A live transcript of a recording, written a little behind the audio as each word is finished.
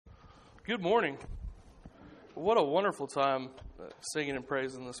Good morning. What a wonderful time singing and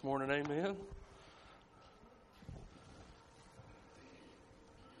praising this morning. Amen.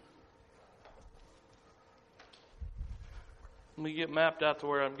 Let me get mapped out to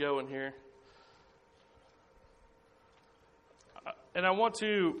where I'm going here. And I want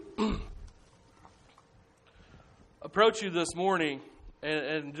to approach you this morning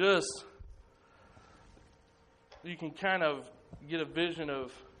and just, you can kind of get a vision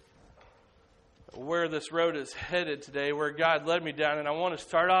of where this road is headed today, where God led me down. And I want to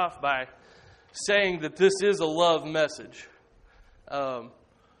start off by saying that this is a love message.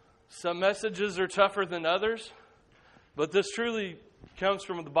 Some messages are tougher than others, but this truly comes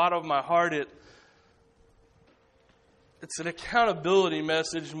from the bottom of my heart. It's an accountability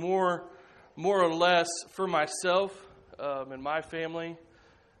message, more or less for myself and my family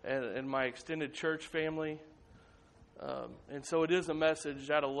and my extended church family. And so it is a message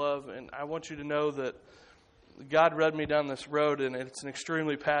out of love, and I want you to know that God led me down this road, and it's an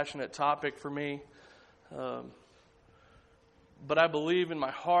extremely passionate topic for me. But I believe in my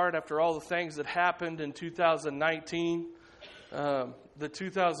heart, after all the things that happened in 2019, that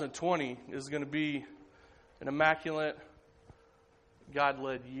 2020 is going to be an immaculate,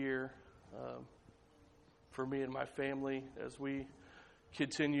 God-led year for me and my family as we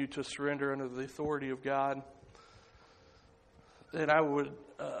continue to surrender under the authority of God. And I would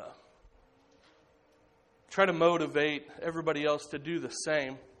try to motivate everybody else to do the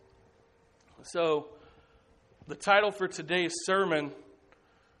same. So, the title for today's sermon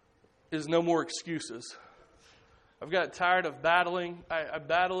is No More Excuses. I've got tired of battling. I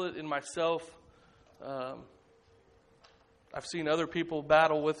battle it in myself. I've seen other people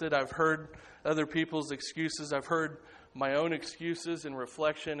battle with it. I've heard other people's excuses. I've heard my own excuses in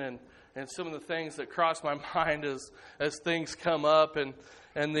reflection and some of the things that cross my mind as things come up, and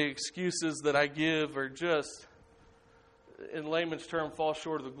the excuses that I give are just, in layman's term, fall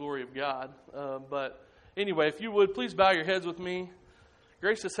short of the glory of God. But anyway, if you would, please bow your heads with me.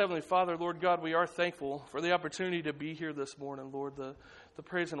 Gracious Heavenly Father, Lord God, we are thankful for the opportunity to be here this morning, Lord, the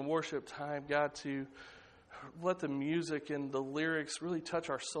praise and worship time, God, to let the music and the lyrics really touch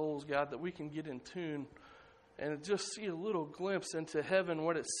our souls, God, that we can get in tune and just see a little glimpse into heaven,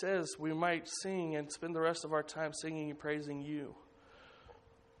 what it says we might sing and spend the rest of our time singing and praising you.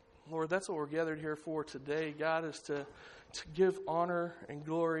 Lord, that's what we're gathered here for today, God, is to give honor and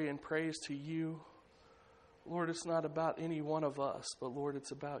glory and praise to you. Lord, it's not about any one of us, but Lord,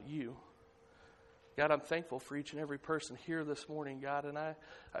 it's about you. God, I'm thankful for each and every person here this morning, God, and I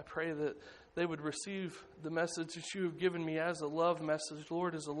pray that they would receive the message that you have given me as a love message,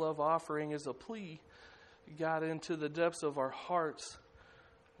 Lord, as a love offering, as a plea, God, into the depths of our hearts,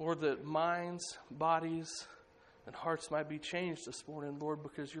 Lord, that minds, bodies, and hearts might be changed this morning, Lord,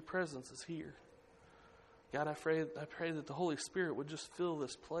 because your presence is here. God, I pray that the Holy Spirit would just fill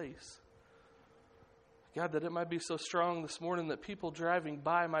this place. God, that it might be so strong this morning that people driving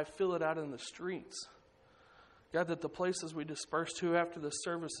by might feel it out in the streets. God, that the places we disperse to after the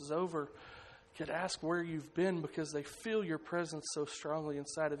service is over could ask where you've been because they feel your presence so strongly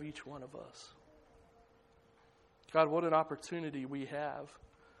inside of each one of us. God, what an opportunity we have,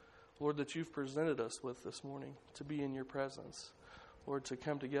 Lord, that you've presented us with this morning to be in your presence. Lord, to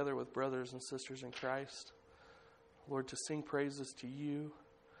come together with brothers and sisters in Christ. Lord, to sing praises to you,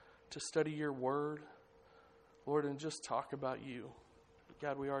 to study your word, Lord, and just talk about you.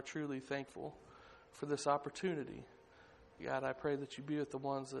 God, we are truly thankful for this opportunity. God, I pray that you be with the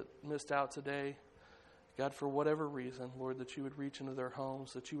ones that missed out today. God, for whatever reason, Lord, that you would reach into their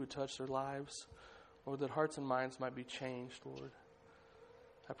homes, that you would touch their lives. Lord, that hearts and minds might be changed, Lord.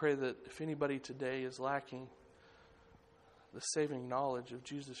 I pray that if anybody today is lacking the saving knowledge of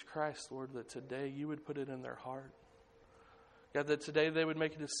Jesus Christ, Lord, that today you would put it in their heart. God, that today they would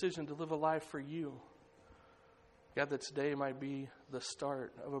make a decision to live a life for you. God, that today might be the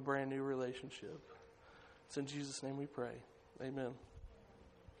start of a brand new relationship. It's in Jesus' name we pray. Amen.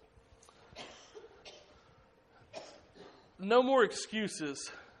 No more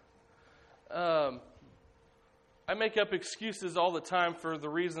excuses. I make up excuses all the time for the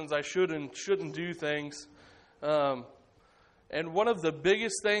reasons I should and shouldn't do things. And one of the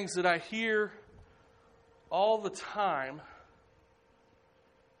biggest things that I hear all the time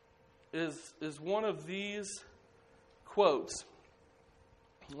is one of these quotes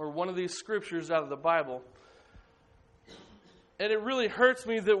or one of these scriptures out of the Bible. And it really hurts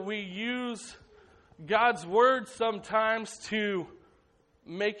me that we use God's word sometimes to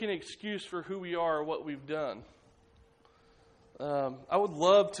make an excuse for who we are or what we've done. I would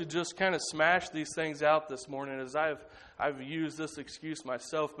love to just kind of smash these things out this morning as I've I've used this excuse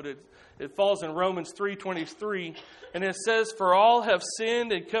myself, but it falls in Romans 3:23, and it says, "For all have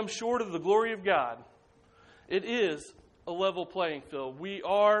sinned and come short of the glory of God." It is a level playing field. We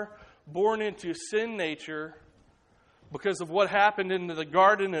are born into sin nature because of what happened in the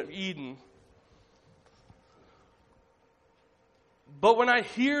Garden of Eden. But when I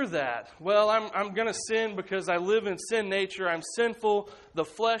hear that, well, I'm going to sin because I live in sin nature. I'm sinful. The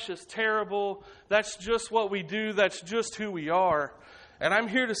flesh is terrible. That's just what we do. That's just who we are. And I'm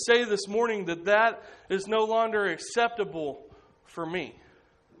here to say this morning that that is no longer acceptable for me.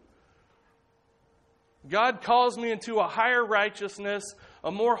 God calls me into a higher righteousness, a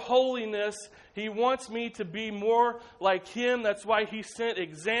more holiness. He wants me to be more like Him. That's why He sent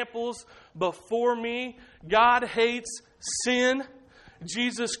examples before me. God hates sin.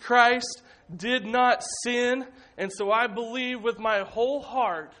 Jesus Christ did not sin. And so I believe with my whole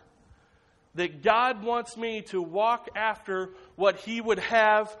heart that God wants me to walk after what He would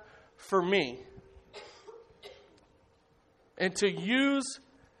have for me. And to use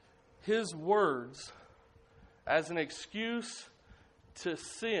His words as an excuse to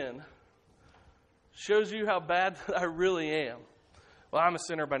sin shows you how bad I really am. Well, I'm a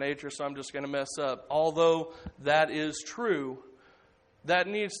sinner by nature, so I'm just going to mess up. Although that is true, that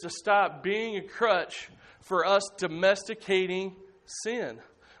needs to stop being a crutch for us domesticating sin.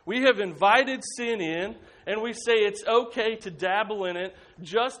 We have invited sin in, and we say it's okay to dabble in it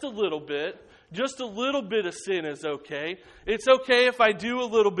just a little bit. Just a little bit of sin is okay. It's okay if I do a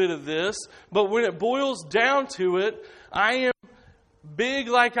little bit of this, but when it boils down to it, I am big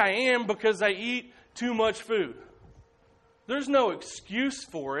like I am because I eat too much food. There's no excuse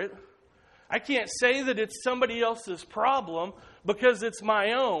for it. I can't say that it's somebody else's problem because it's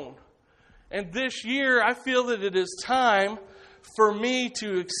my own. And this year, I feel that it is time for me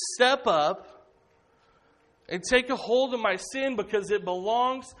to step up and take a hold of my sin because it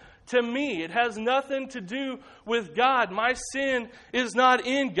belongs to me. It has nothing to do with God. My sin is not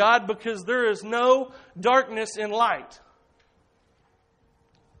in God because there is no darkness in light.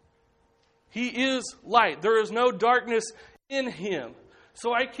 He is light. There is no darkness in Him.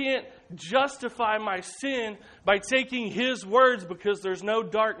 So I can't justify my sin by taking His words because there's no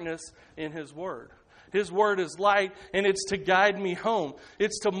darkness in His Word. His Word is light, and it's to guide me home.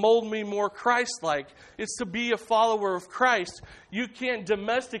 It's to mold me more Christ-like. It's to be a follower of Christ. You can't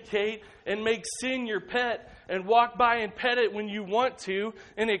domesticate and make sin your pet and walk by and pet it when you want to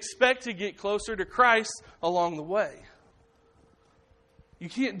and expect to get closer to Christ along the way. You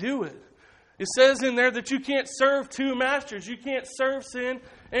can't do it. It says in there that you can't serve two masters. You can't serve sin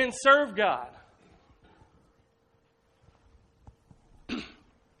and serve God.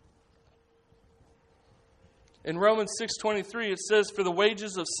 In Romans 6:23, it says, "For the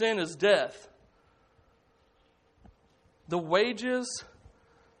wages of sin is death." The wages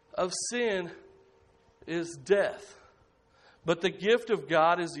of sin is death. But the gift of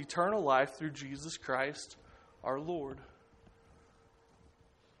God is eternal life through Jesus Christ our Lord.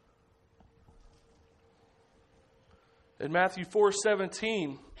 In Matthew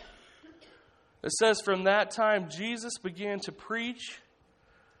 4:17, it says, "From that time Jesus began to preach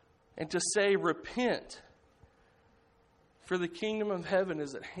and to say, 'Repent, for the kingdom of heaven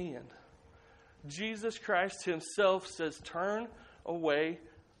is at hand.'" Jesus Christ Himself says, turn away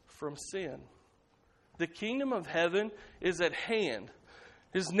from sin. The kingdom of heaven is at hand.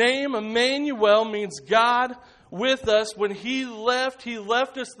 His name, Emmanuel, means God with us. When He left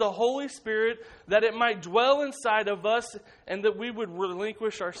us the Holy Spirit that it might dwell inside of us and that we would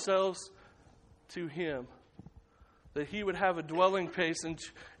relinquish ourselves to Him. That He would have a dwelling place.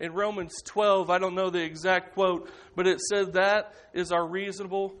 In Romans 12, I don't know the exact quote, but it said that is our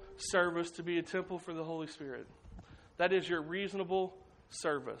reasonable service, to be a temple for the Holy Spirit. That is your reasonable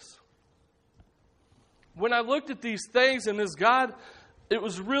service. When I looked at these things and as God, it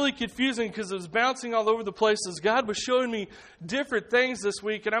was really confusing because it was bouncing all over the place as God was showing me different things this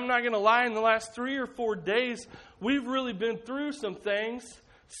week. And I'm not going to lie, in the last 3 or 4 days, we've really been through some things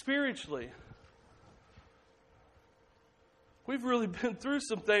spiritually. We've really been through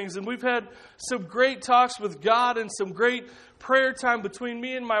some things, and we've had some great talks with God and some great prayer time between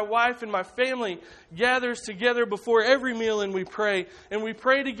me and my wife, and my family gathers together before every meal and we pray. And we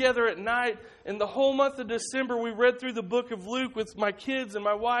pray together at night. And the whole month of December, we read through the book of Luke with my kids and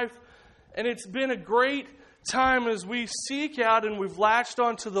my wife. And it's been a great time as we seek out and we've latched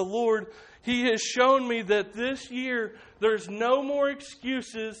onto the Lord. He has shown me that this year, there's no more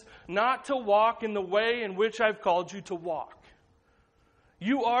excuses not to walk in the way in which I've called you to walk.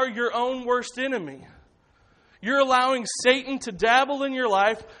 You are your own worst enemy. You're allowing Satan to dabble in your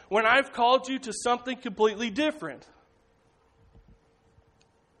life when I've called you to something completely different.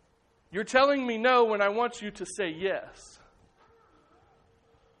 You're telling me no when I want you to say yes.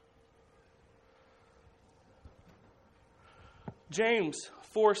 James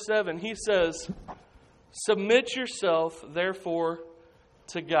 4:7, he says, "Submit yourself, therefore,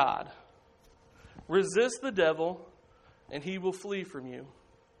 to God. Resist the devil, and he will flee from you."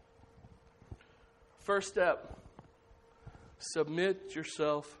 First step, submit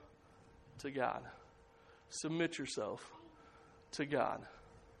yourself to God. Submit yourself to God.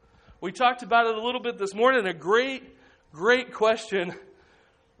 We talked about it a little bit this morning. A great question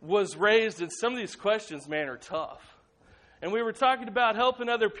was raised, and some of these questions, man, are tough. And we were talking about helping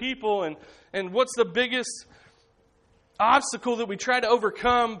other people and what's the biggest obstacle that we try to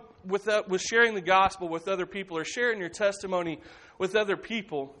overcome with sharing the gospel with other people or sharing your testimony with other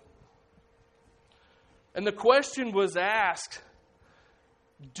people. And the question was asked,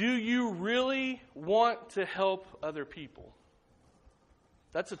 do you really want to help other people?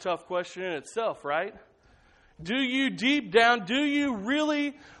 That's a tough question in itself, right? Do you deep down, do you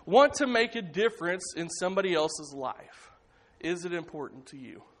really want to make a difference in somebody else's life? Is it important to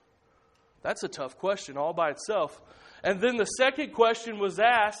you? That's a tough question all by itself. And then the second question was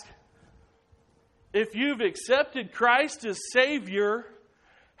asked, if you've accepted Christ as Savior,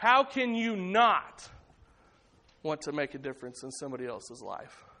 how can you not want to make a difference in somebody else's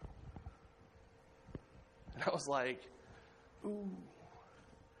life? And I was like, ooh.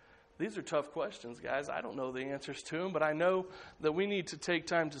 These are tough questions, guys. I don't know the answers to them, but I know that we need to take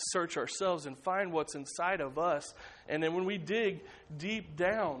time to search ourselves and find what's inside of us. And then when we dig deep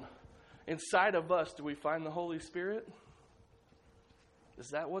down inside of us, do we find the Holy Spirit? Is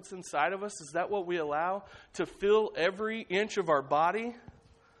that what's inside of us? Is that what we allow to fill every inch of our body?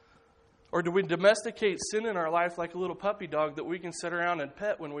 Or do we domesticate sin in our life like a little puppy dog that we can sit around and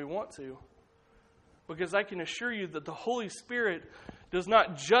pet when we want to? Because I can assure you that the Holy Spirit does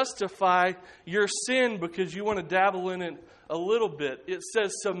not justify your sin because you want to dabble in it a little bit. It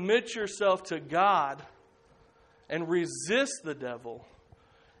says submit yourself to God and resist the devil,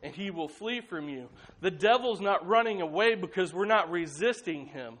 and he will flee from you. The devil's not running away because we're not resisting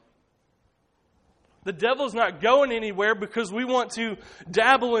him. The devil's not going anywhere because we want to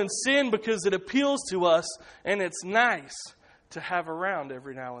dabble in sin because it appeals to us and it's nice to have around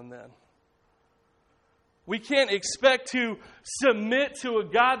every now and then. We can't expect to submit to a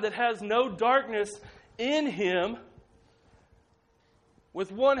God that has no darkness in him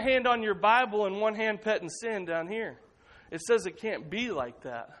with one hand on your Bible and one hand petting sin down here. It says it can't be like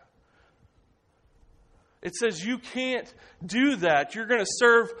that. It says you can't do that. You're going to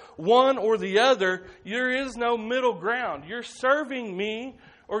serve one or the other. There is no middle ground. You're serving me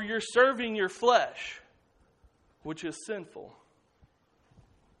or you're serving your flesh, which is sinful.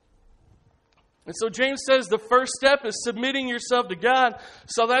 And so James says the first step is submitting yourself to God.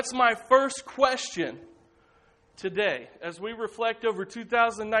 So that's my first question today as we reflect over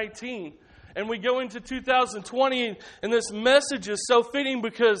 2019 and we go into 2020. And this message is so fitting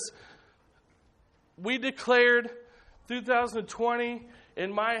because we declared 2020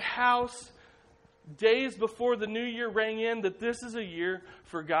 in my house days before the new year rang in that this is a year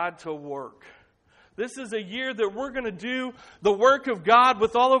for God to work. This is a year that we're going to do the work of God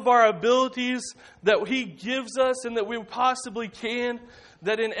with all of our abilities that He gives us and that we possibly can.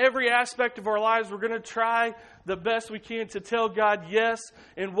 That in every aspect of our lives, we're going to try the best we can to tell God yes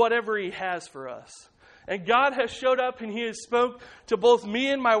in whatever He has for us. And God has showed up and He has spoke to both me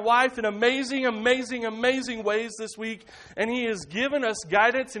and my wife in amazing, amazing, amazing ways this week. And He has given us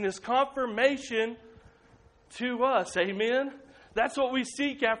guidance and His confirmation to us. Amen? That's what we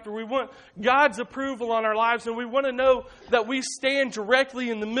seek after. We want God's approval on our lives, and we want to know that we stand directly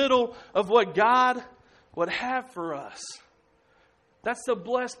in the middle of what God would have for us. That's the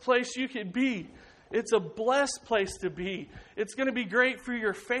blessed place you could be. It's a blessed place to be. It's going to be great for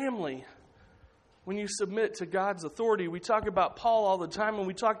your family when you submit to God's authority. We talk about Paul all the time, and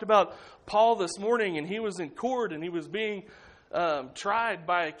we talked about Paul this morning, and he was in court, and he was being tried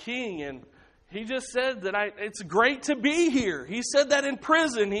by a king, and he just said that it's great to be here. He said that in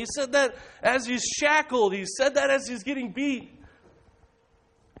prison. He said that as he's shackled. He said that as he's getting beat.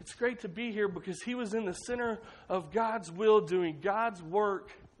 It's great to be here because he was in the center of God's will, doing God's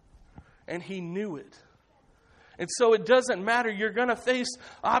work, and he knew it. And so it doesn't matter. You're going to face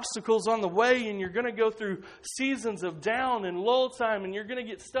obstacles on the way, and you're going to go through seasons of down and lull time, and you're going to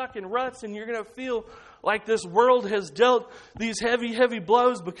get stuck in ruts, and you're going to feel like this world has dealt these heavy, heavy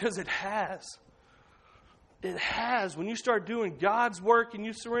blows, because it has. It has. When you start doing God's work and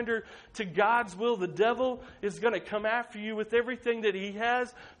you surrender to God's will, the devil is going to come after you with everything that he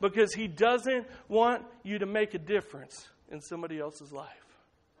has, because he doesn't want you to make a difference in somebody else's life.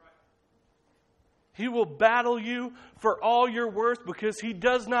 He will battle you for all you're worth because He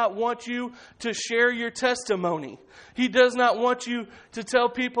does not want you to share your testimony. He does not want you to tell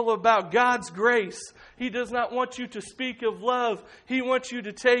people about God's grace. He does not want you to speak of love. He wants you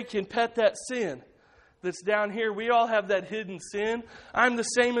to take and pet that sin that's down here. We all have that hidden sin. I'm the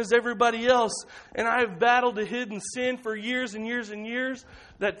same as everybody else. And I've battled a hidden sin for years and years and years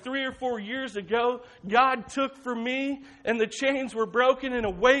that 3 or 4 years ago, God took from me and the chains were broken and a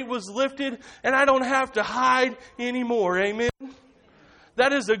weight was lifted and I don't have to hide anymore. Amen?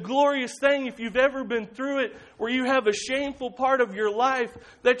 That is a glorious thing if you've ever been through it where you have a shameful part of your life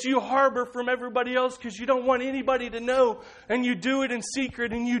that you harbor from everybody else because you don't want anybody to know, and you do it in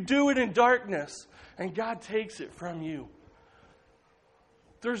secret and you do it in darkness. And God takes it from you.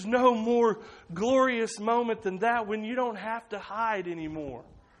 There's no more glorious moment than that when you don't have to hide anymore.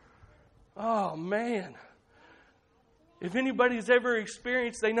 Oh, man. If anybody's ever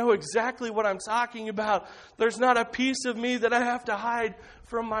experienced, they know exactly what I'm talking about. There's not a piece of me that I have to hide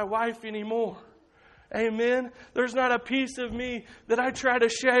from my wife anymore. Amen. There's not a piece of me that I try to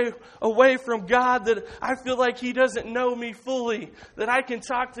shave away from God, that I feel like He doesn't know me fully, that I can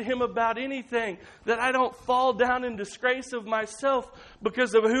talk to Him about anything, that I don't fall down in disgrace of myself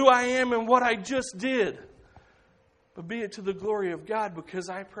because of who I am and what I just did. But be it to the glory of God because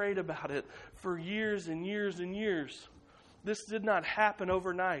I prayed about it for years and years and years. This did not happen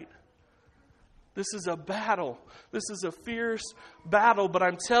overnight. This is a battle. This is a fierce battle. But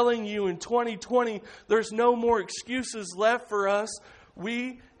I'm telling you, in 2020, there's no more excuses left for us.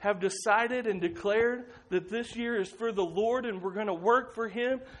 We have decided and declared that this year is for the Lord and we're going to work for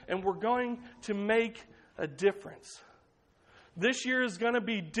Him and we're going to make a difference. This year is going to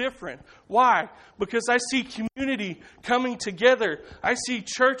be different. Why? Because I see community coming together. I see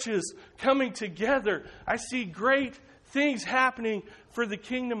churches coming together. I see great things happening for the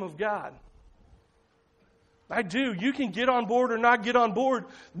kingdom of God. I do. You can get on board or not get on board.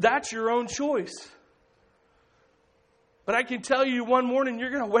 That's your own choice. But I can tell you one morning you're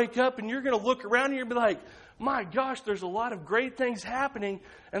going to wake up and you're going to look around and you're going to be like, my gosh, there's a lot of great things happening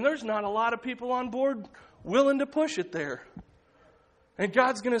and there's not a lot of people on board willing to push it there. And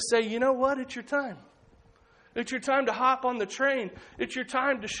God's going to say, you know what? It's your time. It's your time to hop on the train. It's your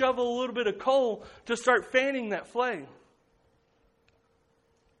time to shovel a little bit of coal to start fanning that flame.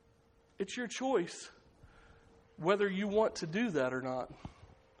 It's your choice whether you want to do that or not.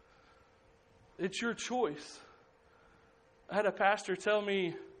 It's your choice. I had a pastor tell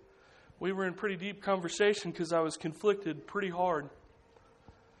me, we were in pretty deep conversation because I was conflicted pretty hard.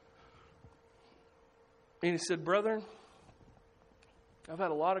 And he said, brother, I've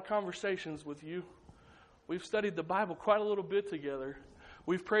had a lot of conversations with you. We've studied the Bible quite a little bit together.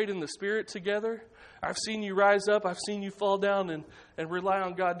 We've prayed in the Spirit together. I've seen you rise up. I've seen you fall down and rely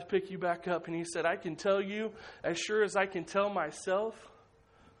on God to pick you back up. And he said, I can tell you, as sure as I can tell myself,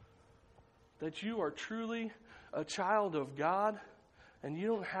 that you are truly a child of God and you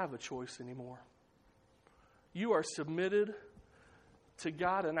don't have a choice anymore. You are submitted to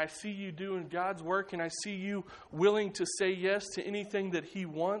God, and I see you doing God's work, and I see you willing to say yes to anything that He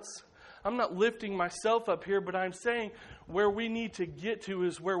wants. I'm not lifting myself up here, but I'm saying where we need to get to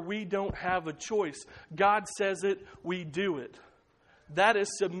is where we don't have a choice. God says it, we do it. That is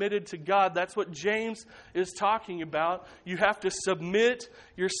submitted to God. That's what James is talking about. You have to submit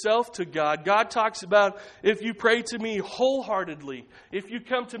yourself to God. God talks about if you pray to me wholeheartedly, if you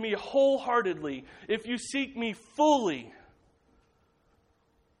come to me wholeheartedly, if you seek me fully.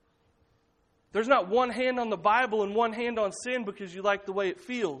 There's not one hand on the Bible and one hand on sin because you like the way it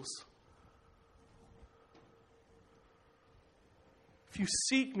feels. If you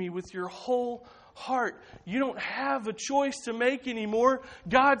seek me with your whole heart, you don't have a choice to make anymore.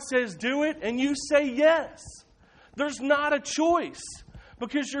 God says do it, and you say yes. There's not a choice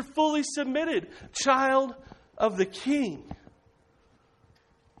because you're fully submitted, child of the King.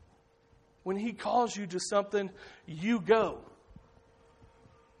 When He calls you to something, you go.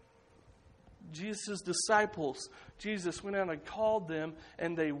 Jesus' disciples, Jesus went out and called them,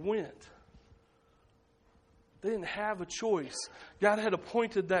 and they went. They didn't have a choice. God had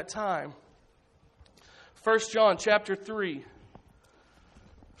appointed that time. 1 John chapter 3.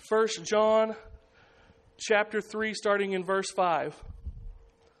 1 John chapter 3, starting in verse 5.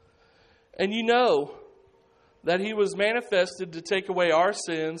 And you know that He was manifested to take away our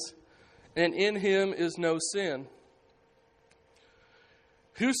sins, and in Him is no sin.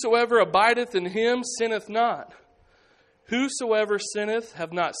 Whosoever abideth in Him sinneth not. Whosoever sinneth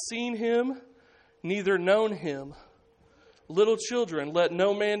have not seen Him, neither known Him. Little children, let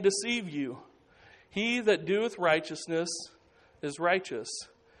no man deceive you. He that doeth righteousness is righteous,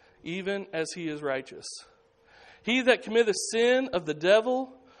 even as he is righteous. He that committeth sin of the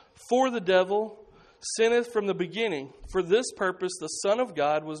devil, for the devil, sinneth from the beginning. For this purpose the Son of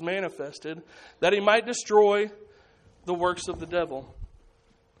God was manifested, that he might destroy the works of the devil.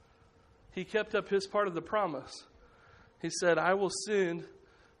 He kept up his part of the promise. He said, I will send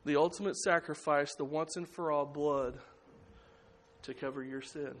the ultimate sacrifice, the once and for all blood, to cover your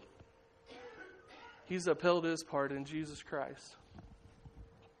sin. He's upheld his part in Jesus Christ.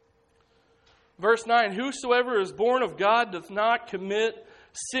 Verse 9, whosoever is born of God doth not commit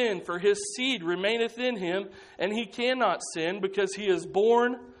sin, for his seed remaineth in him, and he cannot sin, because he is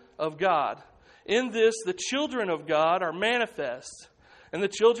born of God. In this the children of God are manifest, and the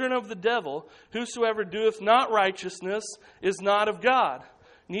children of the devil. Whosoever doeth not righteousness is not of God,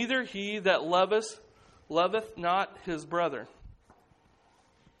 neither he that loveth not his brother.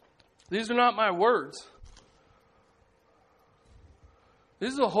 These are not my words.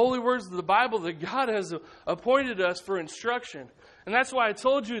 These are the holy words of the Bible that God has appointed us for instruction. And that's why I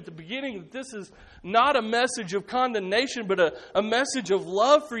told you at the beginning that this is not a message of condemnation, but a message of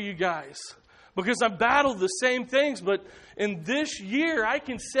love for you guys. Because I've battled the same things, but in this year I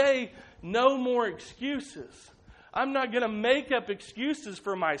can say no more excuses. I'm not going to make up excuses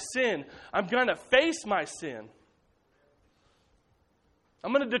for my sin. I'm going to face my sin.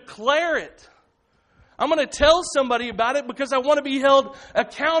 I'm going to declare it. I'm going to tell somebody about it because I want to be held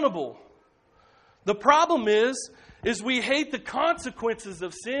accountable. The problem is we hate the consequences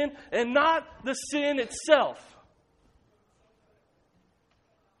of sin and not the sin itself.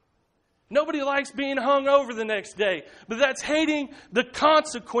 Nobody likes being hung over the next day, but that's hating the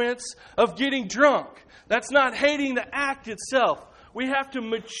consequence of getting drunk. That's not hating the act itself. We have to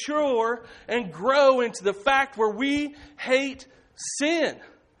mature and grow into the fact where we hate sin.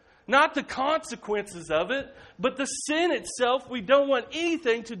 Not the consequences of it, but the sin itself we don't want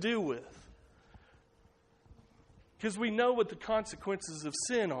anything to do with. Because we know what the consequences of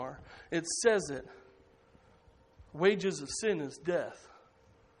sin are. It says it. Wages of sin is death.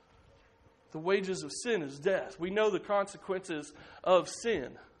 The wages of sin is death. We know the consequences of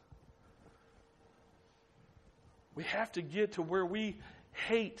sin. We have to get to where we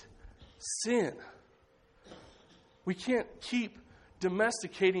hate sin. We can't keep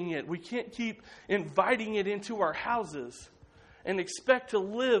domesticating it. We can't keep inviting it into our houses and expect to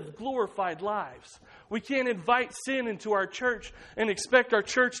live glorified lives. We can't invite sin into our church and expect our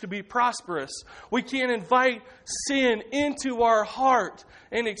church to be prosperous. We can't invite sin into our heart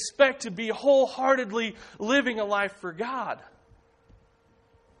and expect to be wholeheartedly living a life for God.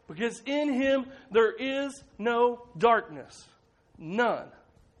 Because in Him there is no darkness. None.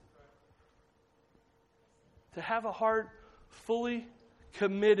 To have a heart fully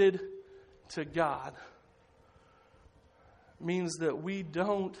committed to God means that we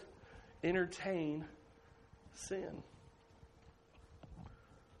don't entertain sin.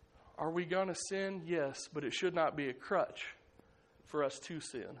 Are we going to sin? Yes, but it should not be a crutch for us to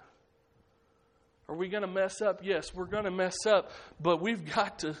sin. Are we going to mess up? Yes, we're going to mess up, but we've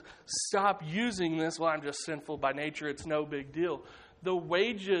got to stop using this. Well, I'm just sinful by nature. It's no big deal. The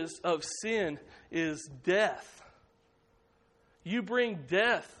wages of sin is death. You bring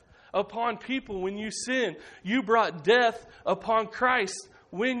death upon people when you sin. You brought death upon Christ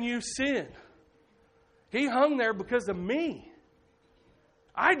when you sin. He hung there because of me.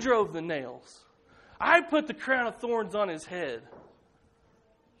 I drove the nails. I put the crown of thorns on His head.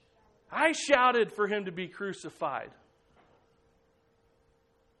 I shouted for Him to be crucified.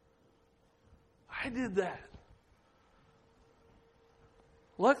 I did that.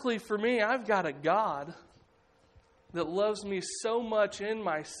 Luckily for me, I've got a God that loves me so much in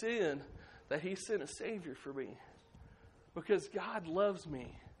my sin that He sent a Savior for me. Because God loves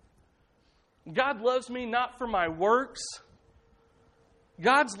me. God loves me not for my works.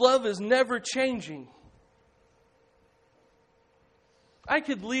 God's love is never changing. I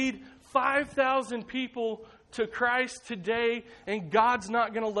could lead 5,000 people to Christ today, and God's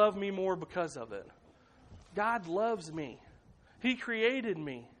not going to love me more because of it. God loves me. He created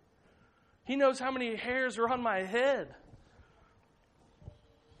me. He knows how many hairs are on my head.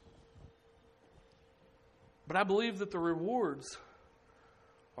 But I believe that the rewards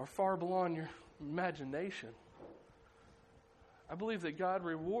are far beyond your imagination. I believe that God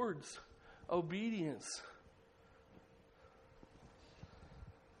rewards obedience.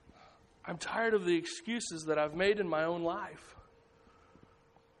 I'm tired of the excuses that I've made in my own life.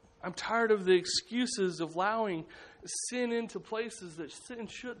 I'm tired of the excuses of allowing sin into places that sin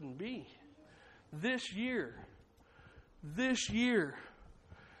shouldn't be. This year,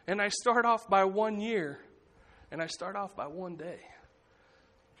 and I start off by 1 year, and I start off by 1 day.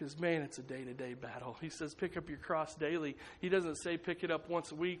 Because, man, it's a day-to-day battle. He says pick up your cross daily. He doesn't say pick it up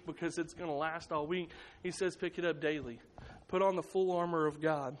once a week because it's going to last all week. He says pick it up daily. Put on the full armor of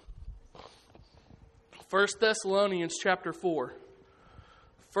God. 1 Thessalonians chapter 4.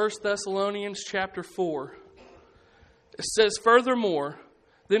 1 Thessalonians chapter 4. It says, furthermore,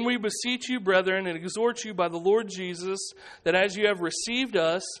 then we beseech you, brethren, and exhort you by the Lord Jesus, that as you have received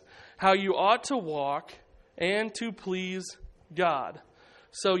us, how you ought to walk and to please God.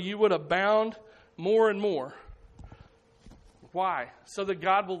 So you would abound more and more. Why? So that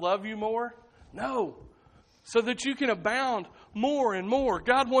God will love you more? No. So that you can abound more and more.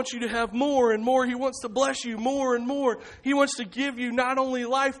 God wants you to have more and more. He wants to bless you more and more. He wants to give you not only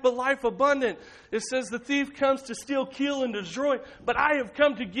life, but life abundant. It says the thief comes to steal, kill, and destroy. But I have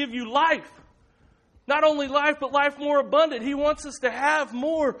come to give you life. Not only life, but life more abundant. He wants us to have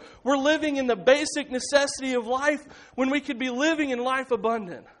more. We're living in the basic necessity of life when we could be living in life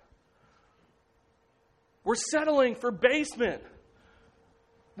abundant. We're settling for basement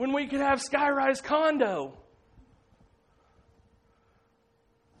when we could have sky-rise condo.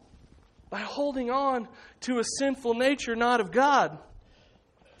 By holding on to a sinful nature not of God.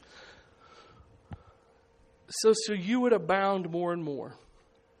 So you would abound more and more.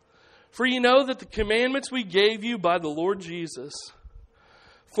 For you know that the commandments we gave you by the Lord Jesus,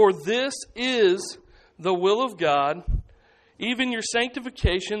 for this is the will of God, even your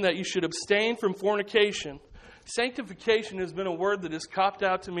sanctification, that you should abstain from fornication. Sanctification has been a word that has copped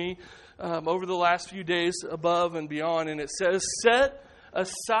out to me over the last few days above and beyond. And it says, set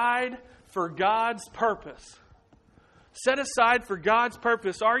aside for God's purpose. Set aside for God's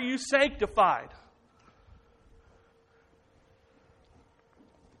purpose. Are you sanctified?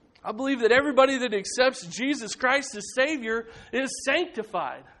 I believe that everybody that accepts Jesus Christ as Savior is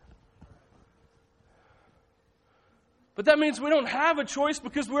sanctified. But that means we don't have a choice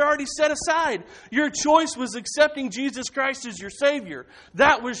because we're already set aside. Your choice was accepting Jesus Christ as your Savior.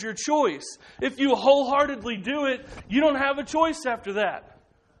 That was your choice. If you wholeheartedly do it, you don't have a choice after that.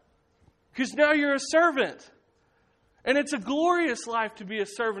 Because now you're a servant. And it's a glorious life to be a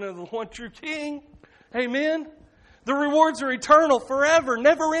servant of the one true King. Amen. The rewards are eternal, forever,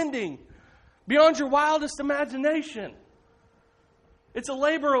 never ending, beyond your wildest imagination. It's a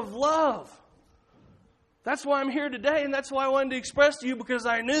labor of love. That's why I'm here today, and that's why I wanted to express to you, because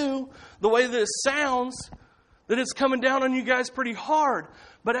I knew the way this sounds, that it's coming down on you guys pretty hard.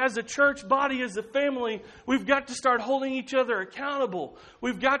 But as a church body, as a family, we've got to start holding each other accountable.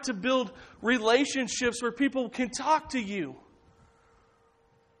 We've got to build relationships where people can talk to you,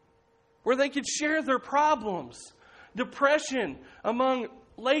 where they can share their problems. Depression among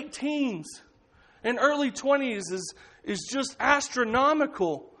late teens and early 20s is just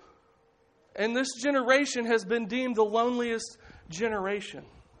astronomical. And this generation has been deemed the loneliest generation.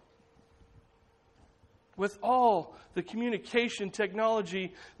 With all the communication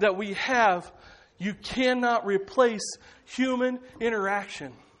technology that we have, you cannot replace human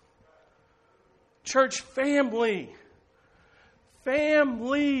interaction. Church family.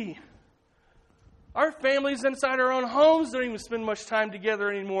 Family. Our families inside our own homes don't even spend much time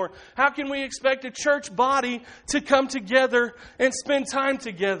together anymore. How can we expect a church body to come together and spend time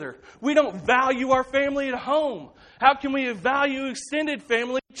together? We don't value our family at home. How can we value extended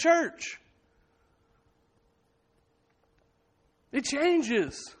family at church? It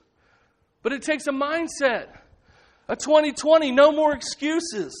changes. But it takes a mindset. A 2020, no more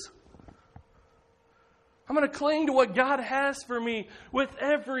excuses. I'm going to cling to what God has for me with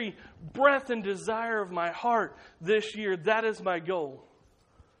every breath and desire of my heart this year. That is my goal.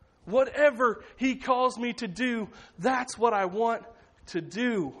 Whatever He calls me to do, that's what I want to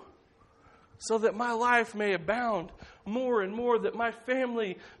do. So that my life may abound more and more, that my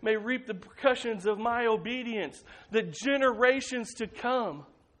family may reap the repercussions of my obedience, that generations to come.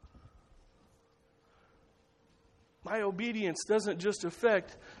 My obedience doesn't just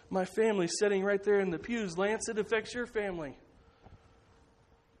affect my family sitting right there in the pews. Lance, it affects your family.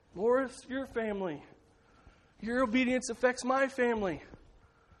 Morris, your family. Your obedience affects my family.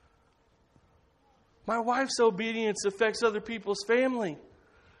 My wife's obedience affects other people's family.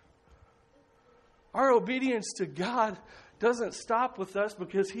 Our obedience to God doesn't stop with us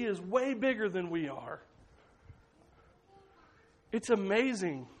because He is way bigger than we are. It's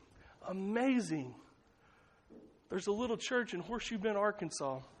amazing. Amazing. There's a little church in Horseshoe Bend,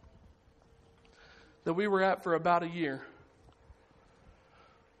 Arkansas that we were at for about a year.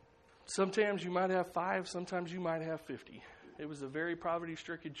 Sometimes you might have 5, sometimes you might have 50. It was a very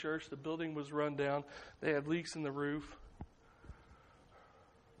poverty-stricken church. The building was run down. They had leaks in the roof.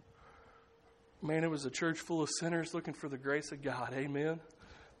 Man, it was a church full of sinners looking for the grace of God. Amen.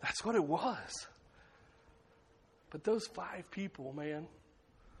 That's what it was. But those 5 people, man,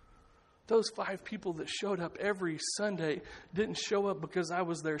 those 5 people that showed up every Sunday didn't show up because I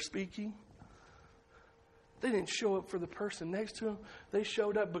was there speaking. They didn't show up for the person next to them. They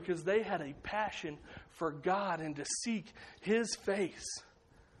showed up because they had a passion for God and to seek His face.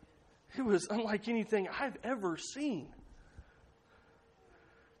 It was unlike anything I've ever seen.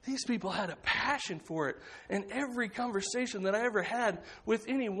 These people had a passion for it. And every conversation that I ever had with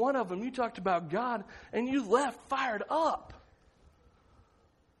any one of them, you talked about God and you left fired up.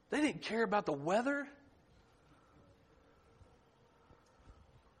 They didn't care about the weather.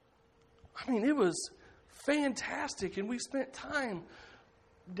 I mean, it was fantastic. And we spent time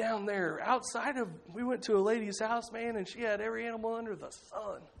down there outside of, we went to a lady's house, man, and she had every animal under the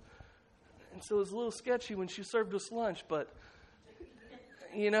sun. And so it was a little sketchy when she served us lunch, but,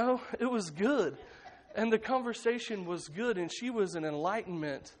 you know, it was good. And the conversation was good, and she was an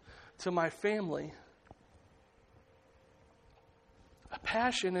enlightenment to my family. A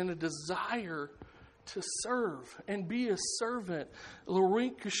passion and a desire to serve and be a servant,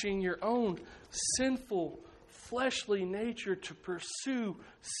 relinquishing your own sinful, fleshly nature to pursue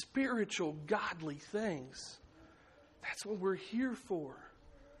spiritual, godly things. That's what we're here for.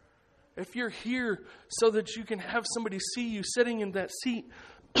 If you're here so that you can have somebody see you sitting in that seat,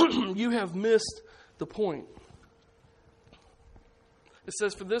 you have missed the point. It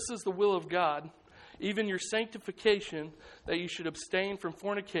says, "For this is the will of God, even your sanctification, that you should abstain from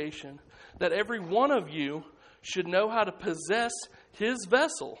fornication, that every one of you should know how to possess his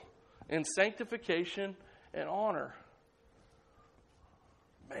vessel in sanctification and honor."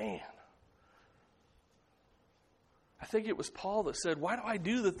 Man. I think it was Paul that said, "Why do I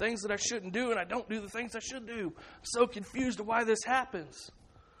do the things that I shouldn't do and I don't do the things I should do? I'm so confused of why this happens."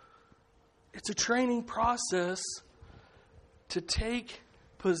 It's a training process to take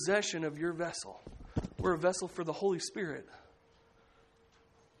possession of your vessel. We're a vessel for the Holy Spirit.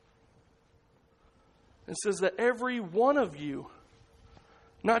 It says that every one of you,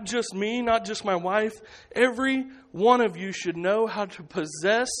 not just me, not just my wife, every one of you should know how to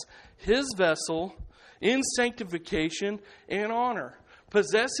possess his vessel in sanctification and honor.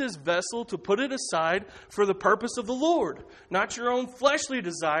 Possess his vessel to put it aside for the purpose of the Lord, not your own fleshly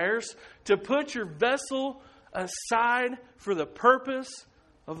desires, to put your vessel aside for the purpose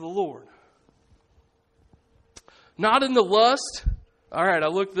of the Lord. Not in the lust. All right, I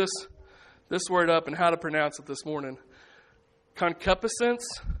looked this word up and how to pronounce it this morning.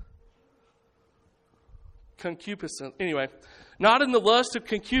 Concupiscence. Anyway, not in the lust of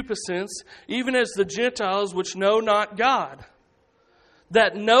concupiscence, even as the Gentiles which know not God,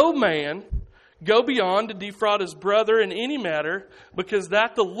 that no man go beyond to defraud his brother in any matter, because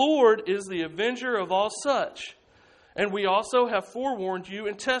that the Lord is the avenger of all such. And we also have forewarned you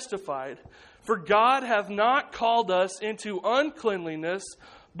and testified, for God hath not called us into uncleanliness,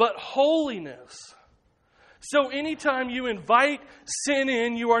 but holiness. So anytime you invite sin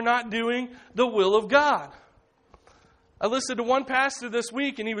in, you are not doing the will of God. I listened to one pastor this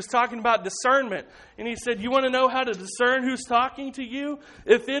week, and he was talking about discernment. And he said, you want to know how to discern who's talking to you?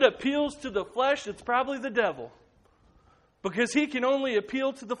 If it appeals to the flesh, it's probably the devil. Because he can only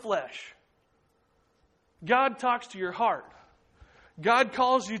appeal to the flesh. God talks to your heart. God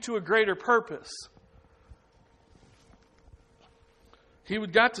calls you to a greater purpose. He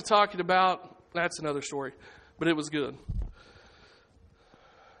got to talking about, that's another story, but it was good.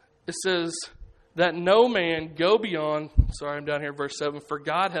 It says, that no man go beyond, I'm down here, verse 7, for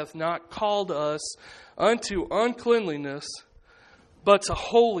God hath not called us unto uncleanliness, but to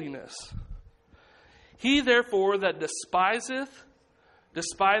holiness. He therefore that despiseth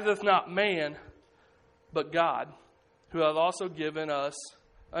not man, but God, who hath also given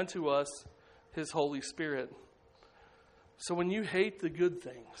unto us his Holy Spirit. So when you hate the good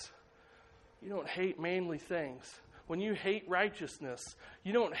things, you don't hate manly things. When you hate righteousness,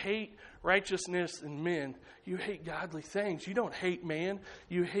 you don't hate righteousness in men. You hate godly things. You don't hate man.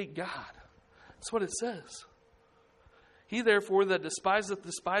 You hate God. That's what it says. He therefore that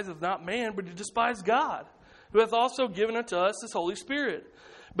despiseth not man, but to despise God, who hath also given unto us his Holy Spirit.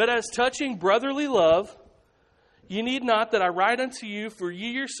 But as touching brotherly love, ye need not that I write unto you, for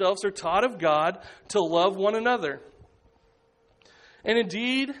ye yourselves are taught of God to love one another. And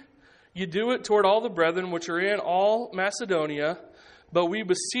indeed, you do it toward all the brethren which are in all Macedonia, but we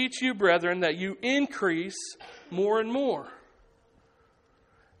beseech you, brethren, that you increase more and more,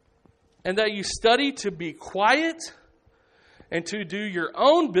 and that you study to be quiet, and to do your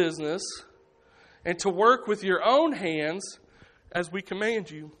own business, and to work with your own hands, as we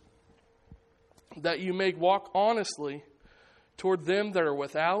command you, that you may walk honestly toward them that are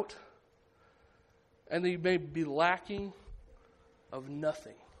without, and that you may be lacking of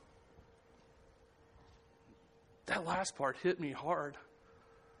nothing. That last part hit me hard.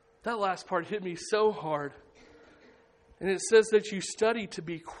 That last part hit me so hard. And it says that you study to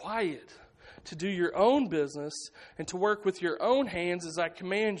be quiet, to do your own business, and to work with your own hands as I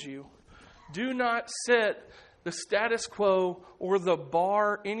command you. Do not set the status quo or the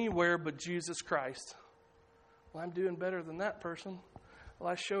bar anywhere but Jesus Christ. Well, I'm doing better than that person. Well,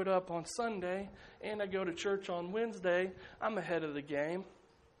 I showed up on Sunday and I go to church on Wednesday. I'm ahead of the game.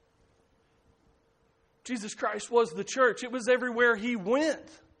 Jesus Christ was the church. It was everywhere He went.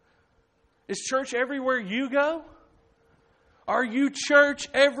 Is church everywhere you go? Are you church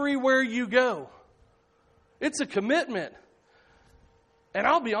everywhere you go? It's a commitment. And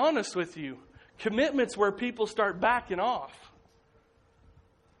I'll be honest with you, commitment's where people start backing off.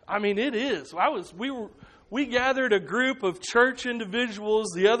 I mean, it is. We gathered a group of church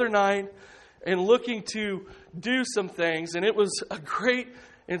individuals the other night and looking to do some things, and it was a great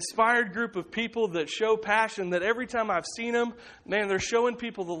inspired group of people that show passion, that every time I've seen them, man, they're showing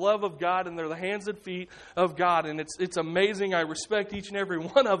people the love of God, and they're the hands and feet of God. And it's amazing. I respect each and every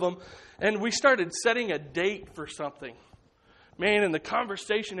one of them. And we started setting a date for something. Man, and the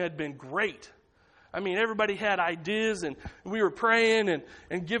conversation had been great. I mean, everybody had ideas, and we were praying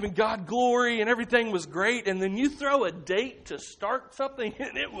and giving God glory, and everything was great. And then you throw a date to start something,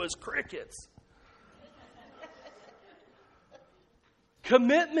 and it was crickets.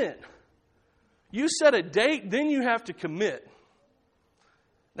 Commitment. You set a date, then you have to commit.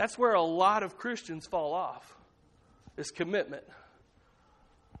 That's where a lot of Christians fall off, is commitment.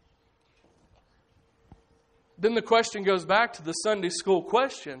 Then the question goes back to the Sunday school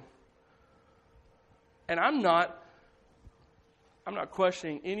question. And I'm not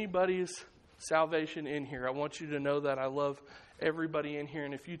questioning anybody's salvation in here. I want you to know that I love everybody in here.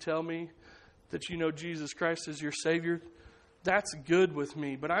 And if you tell me that you know Jesus Christ as your Savior, that's good with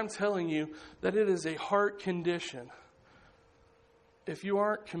me. But I'm telling you that it is a heart condition. If you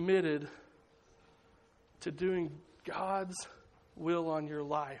aren't committed to doing God's will on your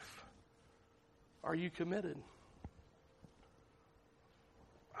life, are you committed?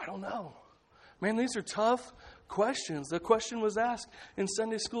 I don't know. Man, these are tough questions. The question was asked in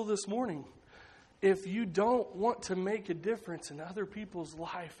Sunday school this morning. If you don't want to make a difference in other people's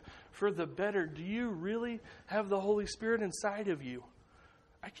life for the better, do you really have the Holy Spirit inside of you?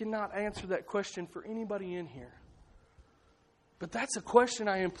 I cannot answer that question for anybody in here. But that's a question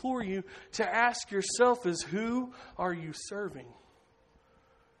I implore you to ask yourself is, who are you serving?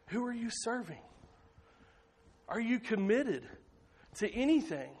 Who are you serving? Are you committed to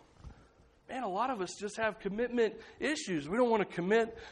anything? Man, a lot of us just have commitment issues. We don't want to commit